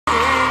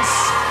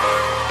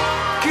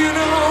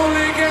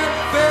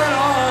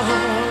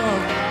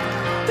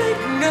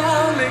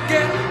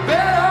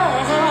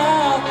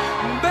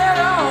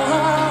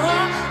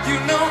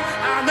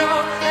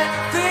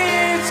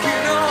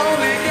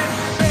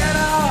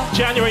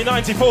January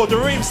 '94, the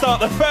Ream start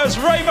the first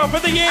rave up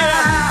of the year.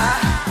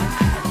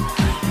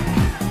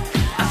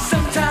 I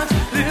sometimes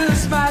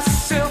lose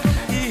myself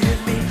in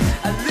me.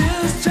 I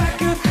lose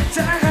track of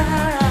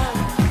time,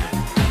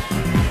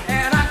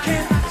 and I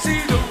can't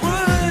see the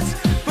woods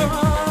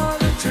for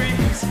the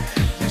trees.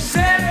 You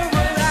say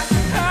what I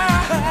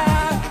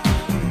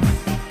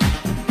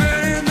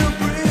burning the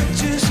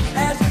bridges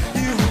as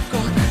you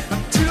go.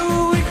 I'm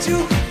too weak to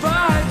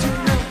fight, you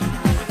know.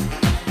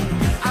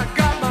 I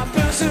got my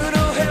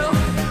personal hell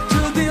to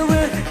deal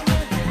with.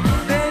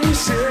 Then you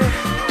say,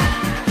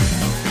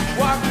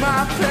 walk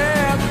my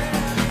path,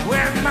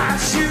 wear my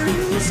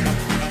shoes,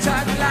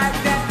 talk like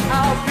that,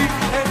 I'll be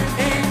an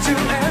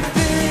angel and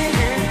thing.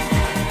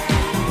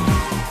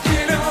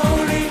 Can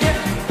only get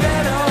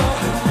better.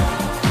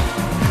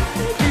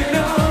 Can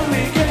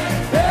only get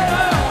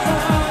better.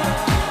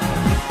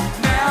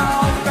 Now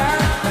I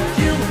found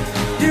you.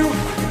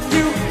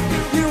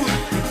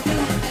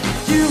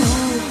 You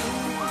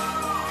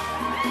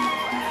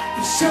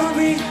show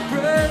me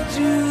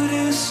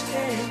prejudice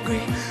and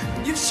greed.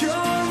 You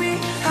show me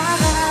how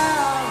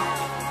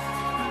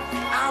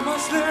I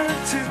must learn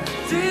to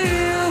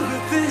deal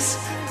with this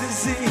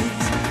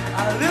disease. I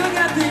look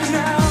at things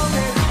now,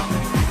 baby,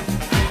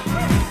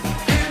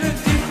 in a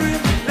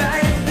different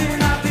light than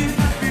I did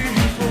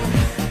before.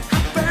 I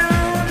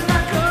found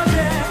my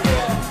content.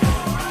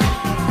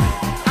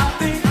 I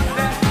think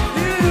that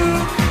you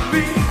could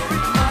be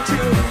my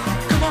too.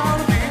 Come on,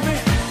 baby,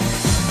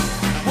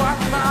 walk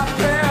my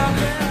path,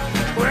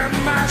 wear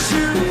my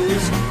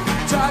shoes,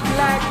 talk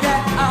like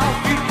that, I'll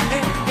be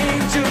an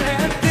angel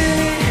and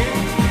thing.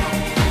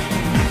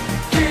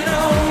 Can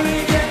only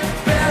get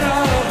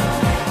better.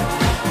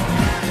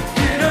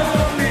 Can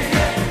only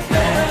get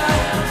better.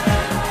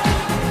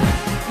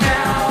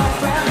 Now I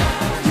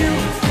found you.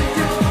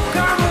 You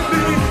come with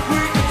me,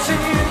 we can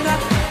see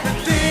that the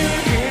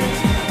things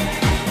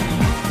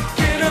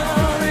can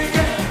only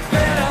get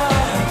better.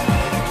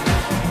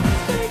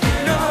 They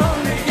can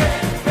only get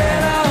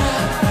better.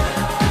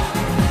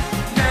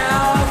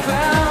 Now I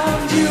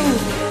found you.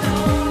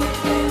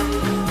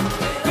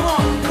 Come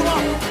on, come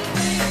on.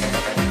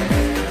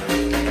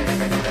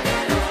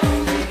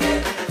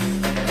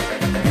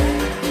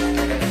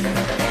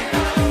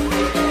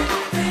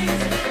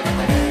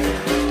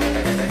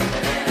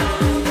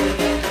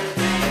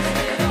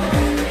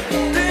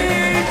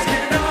 Things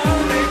can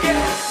only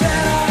get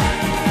better.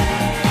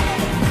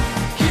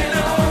 Can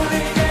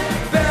only get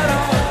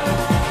better.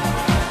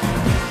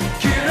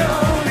 Can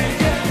only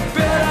get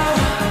better.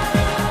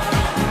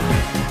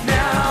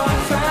 Now I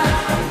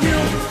found you,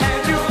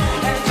 and you,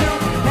 and you,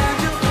 and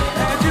you,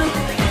 and you.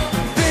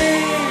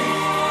 Things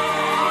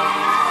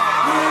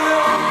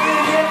will only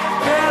get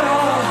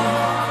better.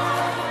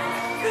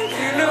 They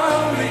can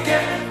only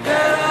get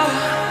better.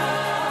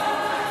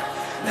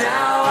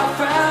 Now I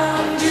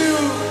found you.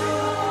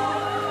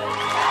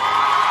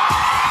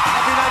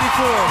 Happy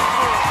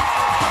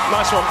 '94.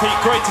 Nice one, Pete.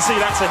 Great to see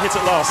that's a hit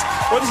at last.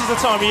 Well, this is the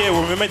time of year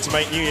when we're meant to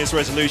make New Year's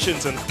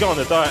resolutions and go on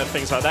a diet and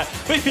things like that.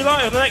 But if you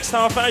like, in the next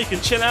half hour, you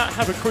can chill out,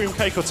 have a cream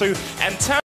cake or two, and tell